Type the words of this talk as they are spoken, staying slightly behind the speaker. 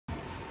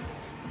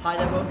Hi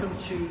there, welcome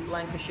to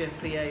Lancashire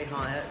PA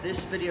Hire.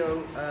 This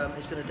video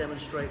is going to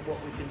demonstrate what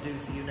we can do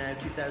for you now,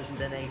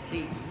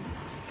 2018.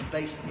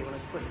 Basically, we're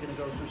quickly going to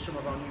go through some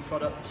of our new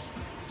products,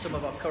 some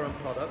of our current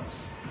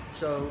products.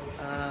 So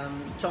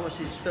Thomas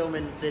is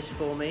filming this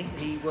for me.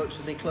 He works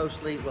with me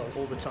closely, well,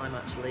 all the time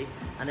actually.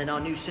 And then our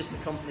new sister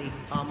company,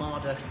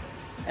 Armada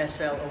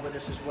SL, are with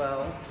us as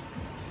well.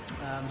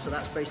 So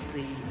that's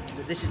basically,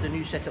 this is the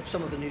new setup,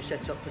 some of the new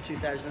setup for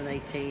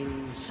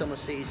 2018 summer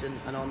season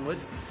and onward.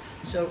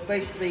 So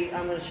basically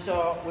I'm going to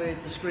start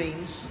with the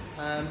screens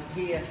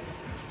here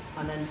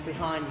and then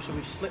behind. So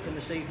we've split them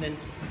this evening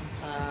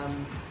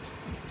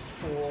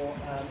for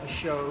a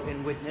show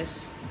in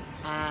Widnes,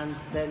 and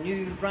they're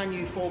brand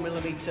new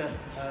 4mm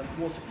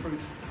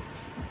waterproof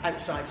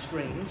outside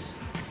screens.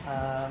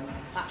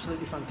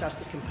 Absolutely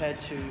fantastic compared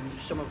to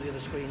some of the other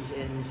screens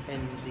in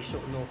the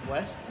sort of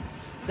northwest.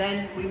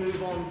 Then we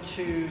move on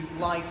to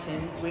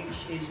lighting,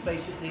 which is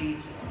basically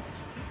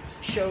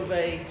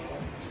Chauvet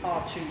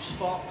R2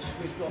 spots.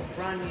 We've got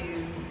brand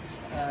new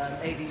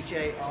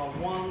ADJ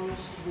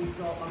R1s. We've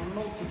got a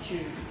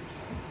multitude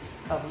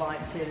of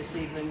lights here this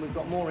evening. We've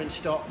got more in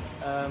stock,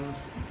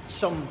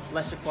 some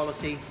lesser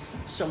quality,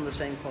 some the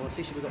same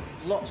quality. So we've got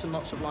lots and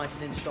lots of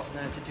lighting in stock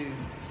now to do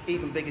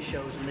even bigger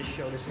shows than this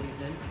show this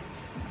evening.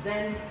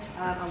 Then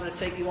I'm going to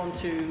take you on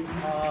to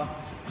our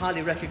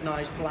highly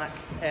recognised black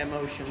Air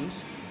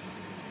Motions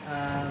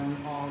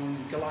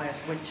on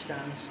Goliath winch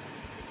stands.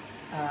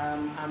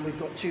 And we've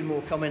got two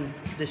more coming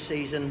this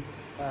season.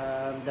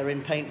 They're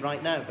in paint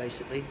right now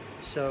basically.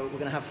 So we're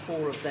going to have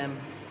 4 of them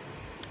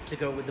to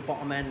go with the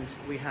bottom end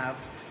we have,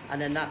 and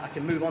then that I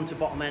can move on to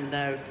bottom end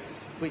now,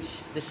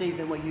 which this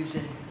evening we're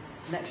using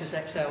Nexus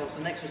XLs,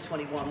 the Nexus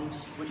 21s,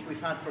 which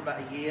we've had for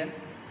about a year.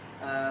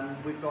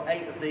 We've got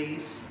 8 of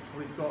these.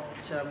 We've got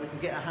we can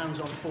get our hands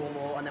on 4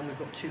 more, and then we've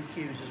got 2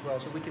 queues as well.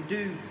 So we can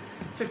do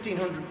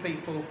 1,500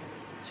 people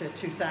to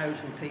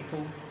 2,000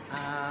 people,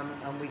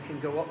 and we can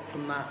go up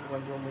from that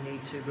when we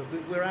need to. But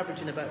we're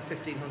averaging about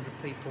 1,500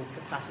 people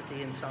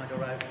capacity inside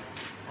or out,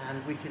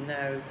 and we can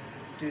now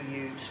do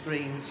you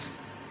screens,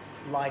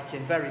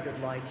 lighting, very good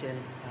lighting,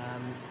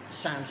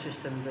 sound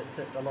system that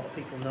a lot of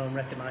people know and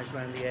recognise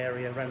around the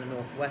area, around the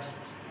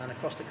northwest and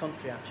across the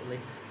country actually,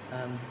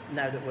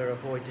 now that we're a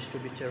Void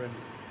distributor and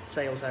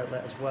sales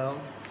outlet as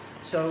well.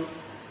 So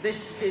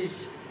this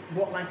is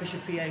what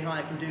Lancashire PA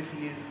Hire can do for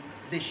you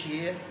this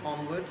year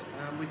onward.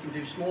 We can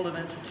do small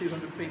events for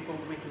 200 people,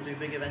 we can do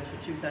big events for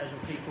 2,000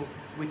 people,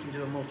 we can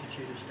do a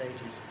multitude of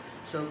stages.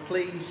 So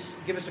please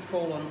give us a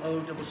call on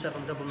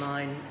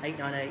 07799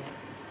 898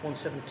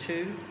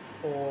 172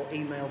 or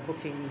email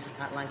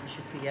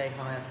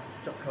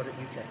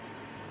bookings@lancashirepahire.co.uk.